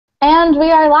And we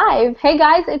are live. Hey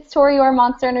guys, it's Tori, your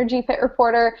Monster Energy Pit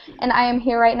reporter, and I am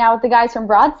here right now with the guys from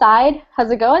Broadside. How's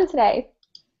it going today?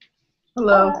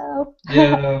 Hello. Hello.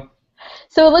 Yeah.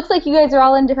 So it looks like you guys are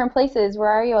all in different places. Where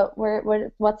are you?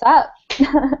 What's up?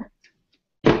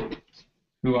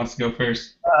 Who wants to go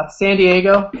first? San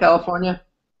Diego, California.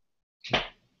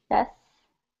 Yes.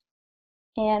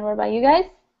 And what about you guys?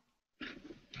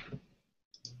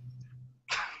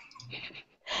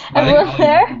 I think Everyone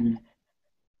there?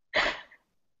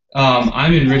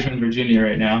 I'm in Richmond, Virginia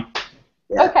right now.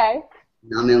 Yeah. Okay.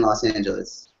 I'm in Los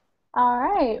Angeles. All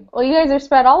right. Well, you guys are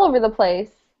spread all over the place.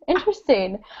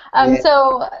 Interesting. Yeah.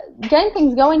 So getting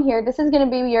things going here, this is going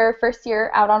to be your first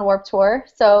year out on Warped Tour,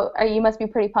 so you must be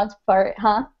pretty pumped for it,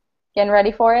 huh? Getting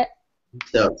ready for it?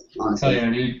 So, Hell honestly. yeah,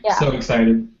 dude. Yeah. So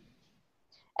excited.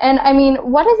 And, I mean,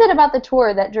 what is it about the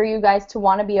tour that drew you guys to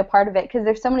want to be a part of it? Because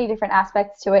there's so many different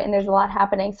aspects to it, and there's a lot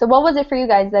happening. So what was it for you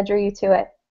guys that drew you to it?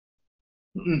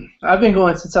 I've been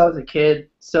going since I was a kid,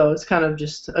 so it's kind of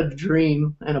just a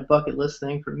dream and a bucket list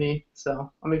thing for me.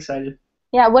 So I'm excited.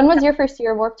 Yeah, when was your first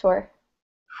year of Warped Tour?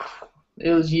 It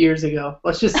was years ago.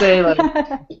 Let's just say like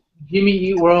Jimmy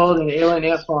Eat World and Alien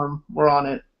Ant Farm were on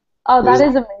it. Oh, that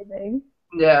is amazing.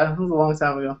 Yeah, it was a long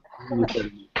time ago.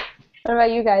 What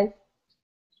about you guys?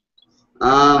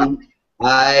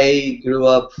 I grew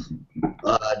up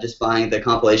just buying the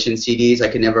compilation CDs. I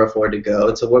could never afford to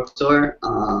go to Warped Tour,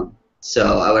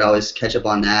 so I would always catch up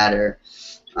on that, or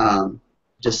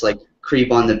just like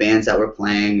creep on the bands that were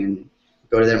playing and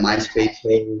go to their MySpace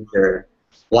page or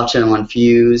watch them on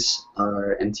Fuse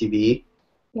or MTV.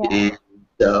 Yeah. And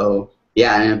so,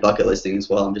 yeah, and bucket listing as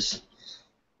well. I'm just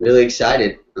really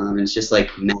excited. It's just like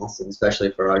massive,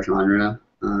 especially for our genre.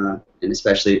 And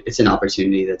especially, it's an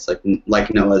opportunity that's like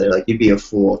no other. Like, you'd be a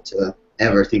fool to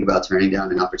ever think about turning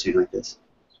down an opportunity like this.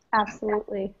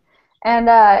 Absolutely.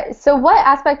 And so what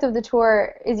aspect of the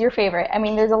tour is your favorite? I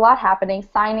mean, there's a lot happening,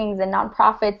 signings and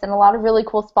nonprofits and a lot of really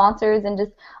cool sponsors and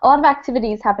just a lot of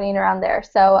activities happening around there.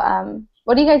 So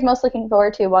what are you guys most looking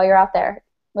forward to while you're out there,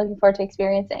 looking forward to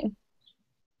experiencing?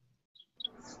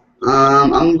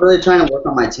 I'm really trying to work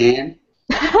on my tan.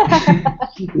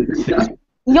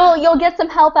 You'll get some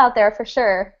help out there for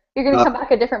sure. You're going to come back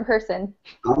a different person.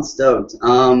 I'm stoked.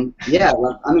 Yeah,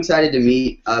 well, I'm excited to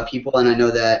meet people, and I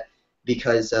know that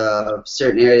because of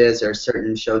certain areas or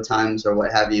certain show times or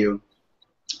what have you,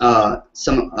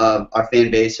 some of our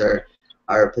fan base or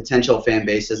our potential fan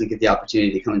base doesn't get the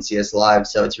opportunity to come and see us live,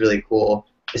 so it's really cool.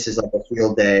 This is like a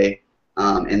field day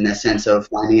in the sense of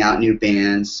finding out new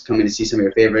bands, coming to see some of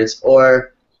your favorites,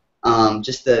 or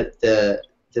just the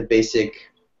basic,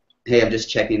 hey, I'm just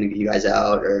checking you guys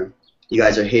out, or you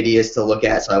guys are hideous to look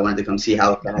at, so I wanted to come see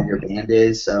how bad your band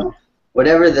is. So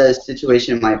whatever the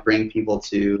situation might bring people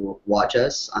to watch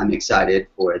us, I'm excited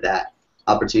for that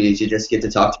opportunity to just get to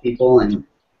talk to people and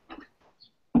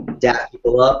dap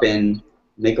people up and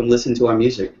make them listen to our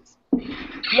music.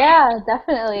 Yeah,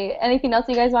 definitely. Anything else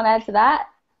you guys want to add to that?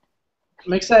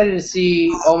 I'm excited to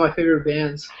see all my favorite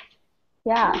bands.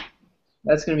 Yeah.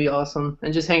 That's going to be awesome.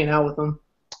 And just hanging out with them.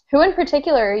 Who in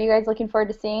particular are you guys looking forward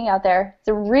to seeing out there? It's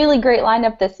a really great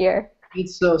lineup this year.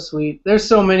 It's so sweet. There's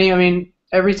so many. I mean,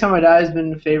 Every Time I Die has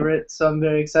been a favorite, so I'm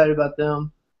very excited about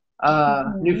them.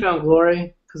 Newfound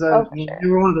Glory, because they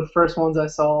were one of the first ones I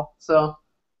saw. So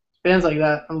bands like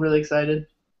that, I'm really excited.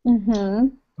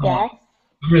 Yes.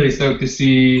 I'm really stoked to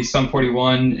see Sum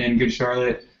 41 and Good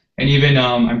Charlotte, and even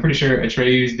I'm pretty sure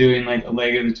Atreyu's doing like a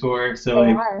leg of the tour. So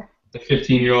They like are. the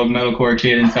 15-year-old metalcore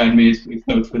kid inside me is pretty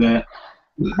stoked for that.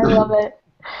 I love it.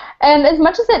 And as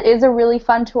much as it is a really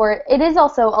fun tour, it is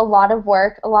also a lot of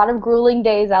work, a lot of grueling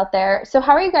days out there. So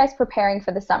how are you guys preparing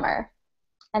for the summer?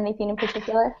 Anything in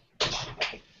particular?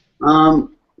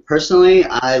 Personally,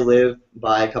 I live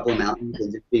by a couple of mountains,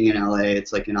 and just being in LA,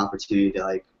 it's like an opportunity to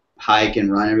like hike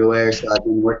and run everywhere. So I've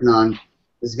been working on.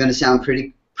 This is gonna sound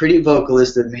pretty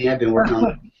vocalist of me. I've been working on,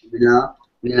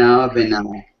 I've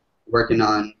been working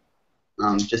on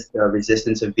just the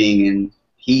resistance of being in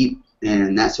heat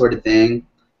and that sort of thing.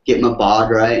 Get my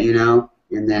bod right,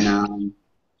 and then I'm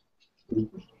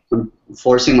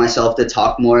forcing myself to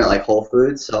talk more at like Whole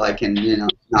Foods so I can,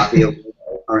 not be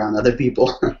around other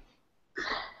people.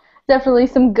 Definitely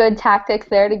some good tactics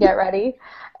there to get ready.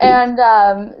 And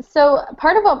so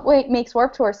part of what makes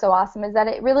Warped Tour so awesome is that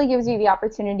it really gives you the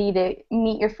opportunity to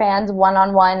meet your fans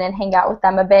one-on-one and hang out with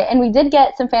them a bit. And we did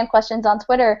get some fan questions on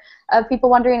Twitter of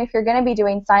people wondering if you're going to be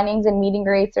doing signings and meet and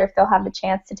greets or if they'll have the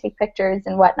chance to take pictures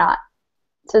and whatnot.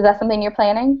 So is that something you're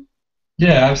planning?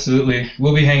 Yeah, absolutely.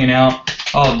 We'll be hanging out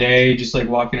all day, just like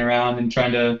walking around and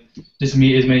trying to just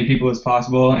meet as many people as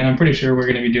possible. And I'm pretty sure we're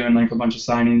going to be doing like a bunch of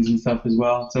signings and stuff as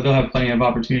well. So they'll have plenty of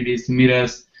opportunities to meet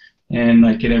us and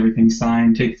like get everything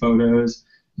signed, take photos,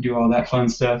 do all that fun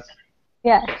stuff.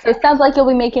 Yeah, so it sounds like you'll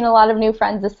be making a lot of new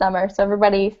friends this summer, so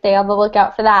everybody stay on the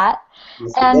lookout for that.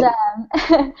 And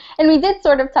and we did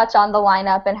sort of touch on the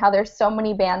lineup and how there's so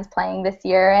many bands playing this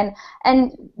year,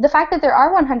 and the fact that there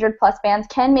are 100 plus bands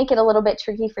can make it a little bit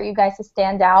tricky for you guys to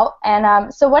stand out.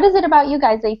 And so what is it about you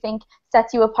guys that you think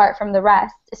sets you apart from the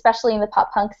rest, especially in the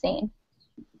pop punk scene?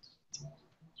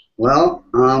 Well,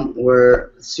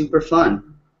 we're super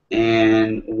fun,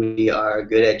 and we are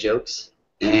good at jokes.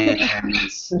 And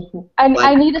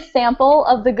I need a sample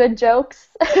of the good jokes.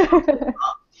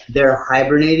 They're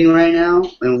hibernating right now,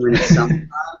 and when it's summertime,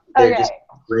 they're just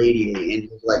radiating, and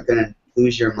you're like gonna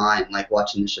lose your mind, like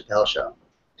watching the Chappelle Show.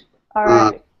 All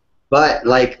right. But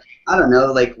like, I don't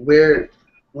know, like we're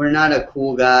not a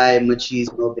cool guy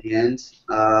machismo band.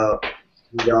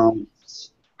 We don't,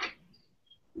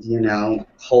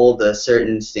 hold a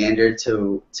certain standard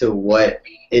to what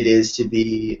it is to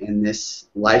be in this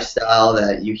lifestyle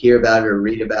that you hear about or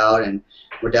read about, and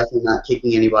we're definitely not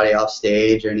kicking anybody off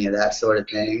stage or any of that sort of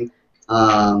thing.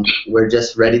 We're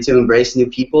just ready to embrace new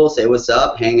people, say what's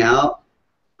up, hang out,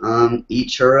 eat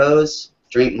churros,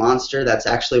 drink Monster that's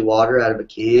actually water out of a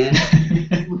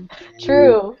can.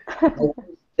 True.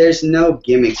 There's no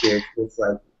gimmicks here. It's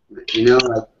like,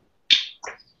 like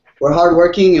we're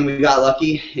hardworking and we got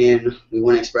lucky and we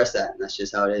want to express that, and that's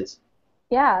just how it is.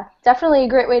 Yeah, definitely a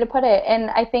great way to put it. And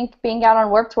I think being out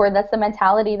on Warped Tour, that's the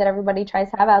mentality that everybody tries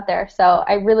to have out there. So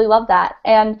I really love that.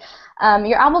 And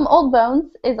your album Old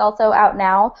Bones is also out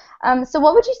now. So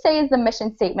what would you say is the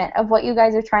mission statement of what you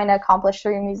guys are trying to accomplish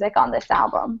through your music on this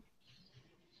album?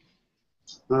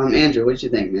 Andrew, what did you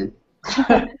think, man?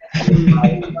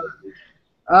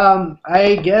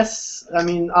 I guess,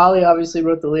 Ollie obviously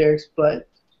wrote the lyrics, but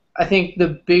I think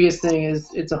the biggest thing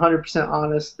is it's 100%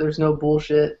 honest. There's no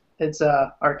bullshit. It's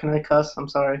Art, can I cuss? I'm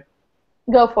sorry.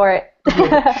 Go for it.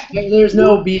 There's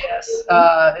no BS.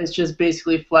 It's just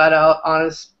basically flat out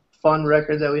honest, fun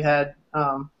record that we had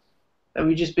that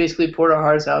we just basically poured our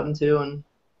hearts out into, and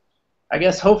I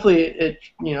guess hopefully it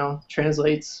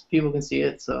translates. People can see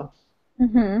it. So.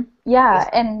 Yeah,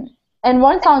 and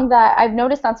one song that I've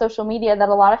noticed on social media that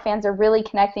a lot of fans are really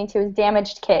connecting to is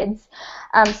Damaged Kids.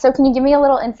 So can you give me a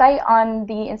little insight on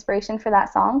the inspiration for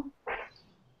that song?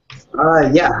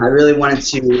 Yeah, I really wanted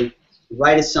to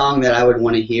write a song that I would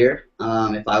want to hear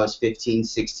if I was 15,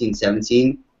 16,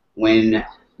 17, when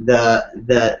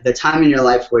the time in your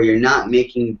life where you're not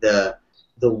making the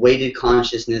weighted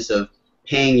consciousness of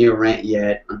paying your rent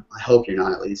yet. I hope you're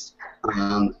not, at least.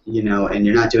 And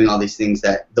you're not doing all these things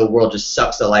that the world just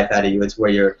sucks the life out of you. It's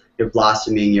where you're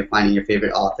blossoming, you're finding your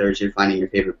favorite authors, you're finding your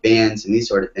favorite bands, and these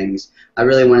sort of things. I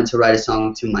really wanted to write a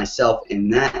song to myself in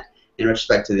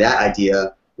respect to that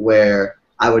idea, where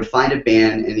I would find a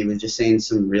band and he was just saying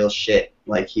some real shit,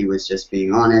 like he was just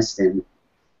being honest, and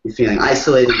you're feeling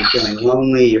isolated, you're feeling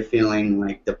lonely, you're feeling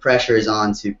like the pressure is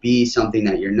on to be something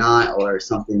that you're not, or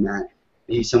something that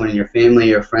maybe someone in your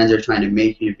family or friends are trying to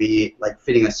make you be, like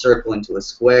fitting a circle into a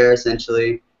square,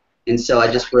 essentially. And so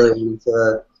I just really wanted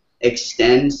to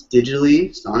extend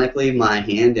digitally, sonically, my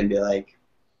hand and be like,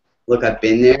 look, I've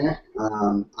been there.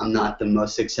 I'm not the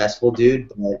most successful dude,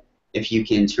 but if you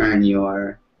can turn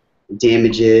your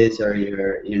damages or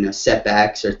your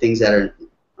setbacks or things that are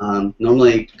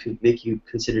normally could make you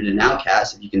considered an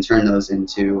outcast, if you can turn those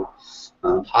into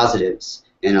positives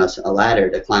and a ladder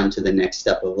to climb to the next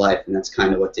step of life. And that's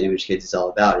kind of what Damaged Kids is all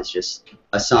about. It's just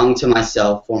a song to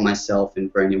myself, for myself,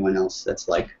 and for anyone else that's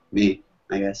like me,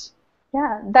 I guess.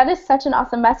 Yeah, that is such an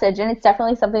awesome message, and it's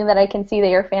definitely something that I can see that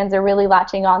your fans are really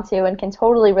latching onto and can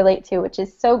totally relate to, which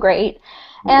is so great.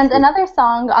 And another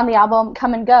song on the album,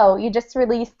 Come and Go, you just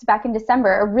released back in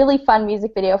December, a really fun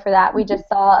music video for that. We just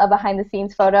saw a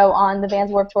behind-the-scenes photo on the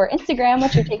Vans Warped Tour Instagram,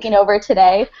 which you're taking over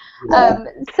today. Yeah.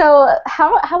 So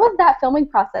how was that filming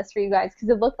process for you guys? Because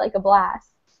it looked like a blast.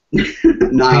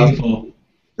 Painful.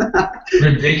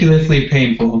 Ridiculously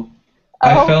painful.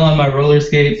 I fell on my roller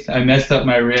skates. I messed up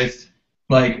my wrist.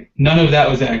 Like, none of that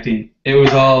was acting. It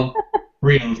was all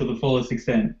real to the fullest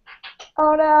extent.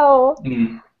 Oh, no.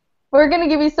 We're going to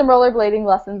give you some rollerblading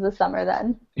lessons this summer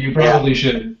then. You probably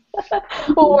should.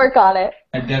 We'll work on it.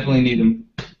 I definitely need them.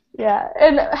 Yeah.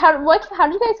 And how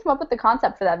did you guys come up with the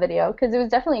concept for that video? Because it was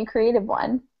definitely a creative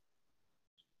one.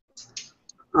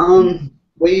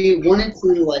 We wanted to,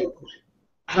 like,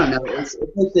 I don't know, it's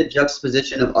like the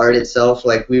juxtaposition of art itself.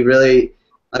 Like, we really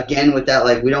again, with that,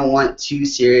 like, we don't want too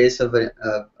serious of a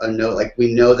note. Like,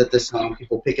 we know that the song,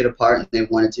 people pick it apart and they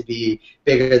want it to be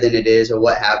bigger than it is or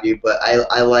what have you, but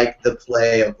I like the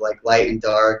play of, like, light and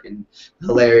dark and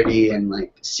hilarity and,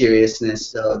 like, seriousness.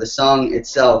 So the song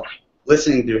itself,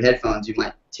 listening through headphones, you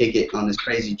might take it on this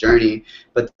crazy journey,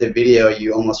 but the video,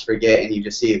 you almost forget and you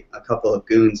just see a couple of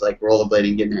goons, like,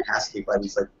 rollerblading, getting their ass kicked by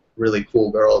these, like, really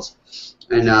cool girls.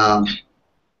 And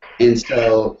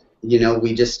so, you know,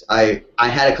 I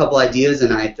had a couple ideas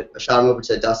and I shot them over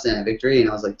to Dustin at Victory and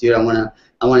I was like, dude, I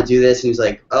wanna do this. And he was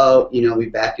like, oh, you know, we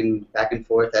back and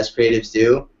forth as creatives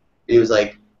do. And he was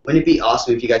like, wouldn't it be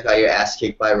awesome if you guys got your ass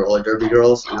kicked by roller derby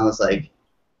girls? And I was like,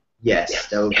 yes,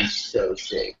 that would be so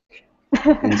sick.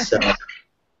 And so,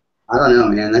 I don't know,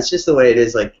 man. That's just the way it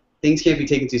is. Like, things can't be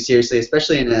taken too seriously,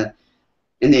 especially in the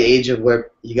age of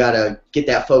where you gotta get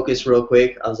that focus real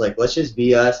quick. I was like, let's just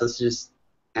be us. Let's just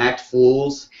act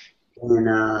fools.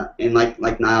 And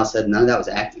like Niall said, none of that was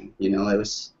acting. You know, it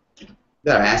was, we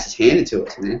got our asses handed to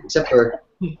us, man.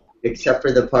 Except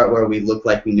for the part where we looked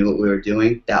like we knew what we were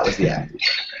doing. That was the acting.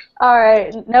 All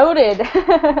right, noted.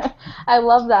 I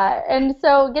love that. And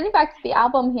so getting back to the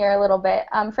album here a little bit,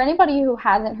 for anybody who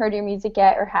hasn't heard your music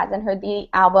yet or hasn't heard the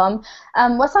album,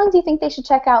 what song do you think they should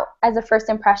check out as a first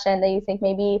impression that you think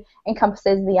maybe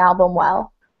encompasses the album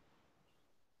well?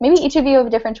 Maybe each of you have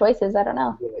different choices. I don't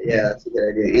know. Yeah, that's a good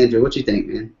idea. Andrew, what you think,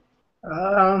 man?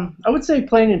 I would say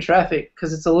Playing in Traffic,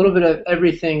 because it's a little bit of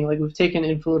everything. Like, we've taken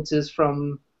influences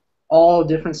from all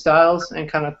different styles and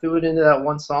kind of threw it into that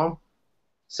one song.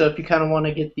 So if you kind of want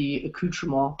to get the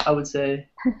accoutrement, I would say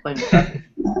Playing in Traffic.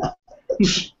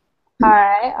 All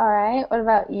right. What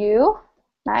about you,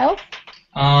 Niles?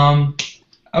 I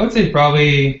would say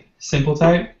probably Simple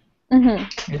Type.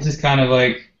 Mm-hmm. It's just kind of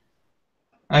like,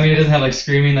 I mean, it doesn't have like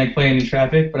screaming like Playing in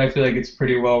Traffic, but I feel like it's a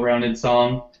pretty well-rounded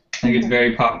song. Like, it's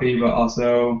very poppy, but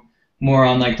also more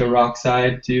on like the rock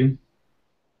side too.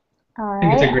 All right. I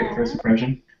think it's a great first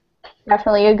impression.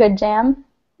 Definitely a good jam.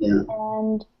 Yeah.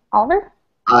 And Oliver?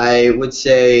 I would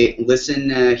say listen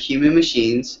to Human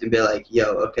Machines and be like, yo,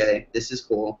 okay, this is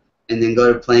cool. And then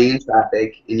go to Playing in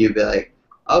Traffic and you'd be like,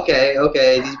 okay,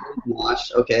 these guys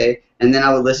watched, okay. And then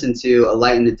I would listen to A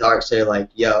Light in the Dark, say like,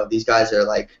 yo, these guys are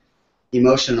like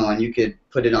emotional and you could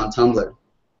put it on Tumblr.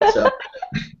 So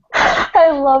I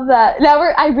love that. Now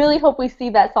I really hope we see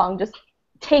that song just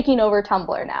taking over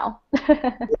Tumblr now.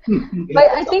 But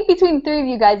I think between the three of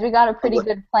you guys, we got a pretty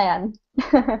good plan.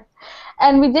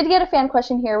 And we did get a fan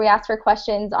question here. We asked for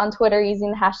questions on Twitter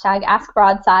using the hashtag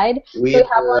AskBroadside. We have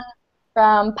one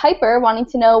from Piper wanting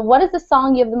to know, what is the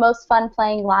song you have the most fun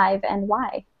playing live and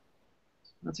why?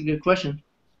 That's a good question.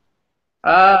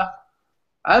 I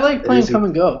like playing Come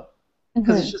and Go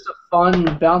because it's just a fun,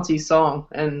 bouncy song,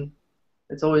 and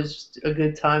it's always just a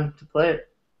good time to play it.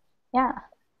 Yeah,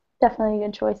 definitely a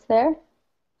good choice there.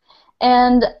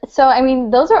 And so, I mean,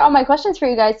 those are all my questions for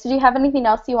you guys. Did you have anything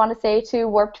else you want to say to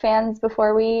Warped fans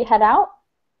before we head out?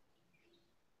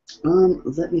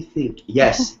 Let me think.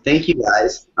 Yes, thank you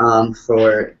guys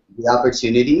for the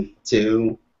opportunity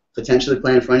to potentially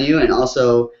play in front of you and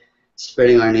also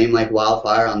spreading our name like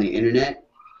wildfire on the internet.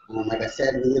 Like I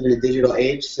said, we live in a digital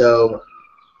age, so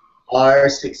our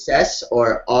success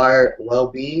or our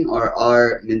well-being or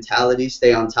our mentality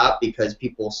stay on top because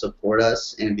people support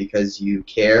us and because you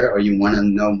care or you want to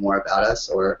know more about us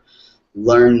or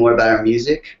learn more about our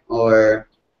music or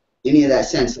any of that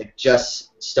sense. Like,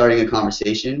 just starting a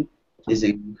conversation is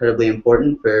incredibly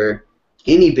important for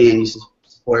any band you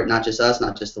support, not just us,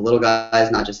 not just the little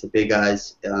guys, not just the big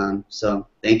guys. So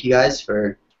thank you guys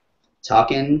for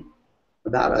talking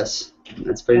about us.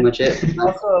 That's pretty much it.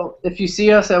 Also, if you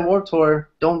see us at Warped Tour,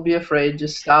 don't be afraid.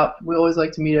 Just stop. We always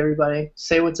like to meet everybody.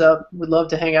 Say what's up. We'd love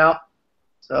to hang out.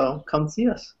 So come see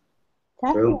us.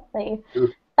 Definitely.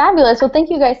 True. Fabulous. Well, thank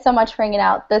you guys so much for hanging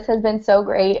out. This has been so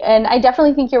great. And I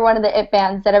definitely think you're one of the IT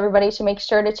bands that everybody should make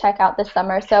sure to check out this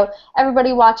summer. So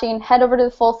everybody watching, head over to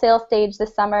the Full Sail stage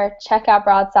this summer. Check out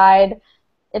Broadside.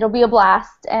 It'll be a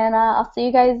blast. And I'll see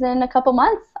you guys in a couple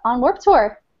months on Warped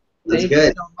Tour. That's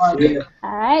good. So all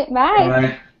right, bye.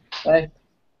 Bye. Bye.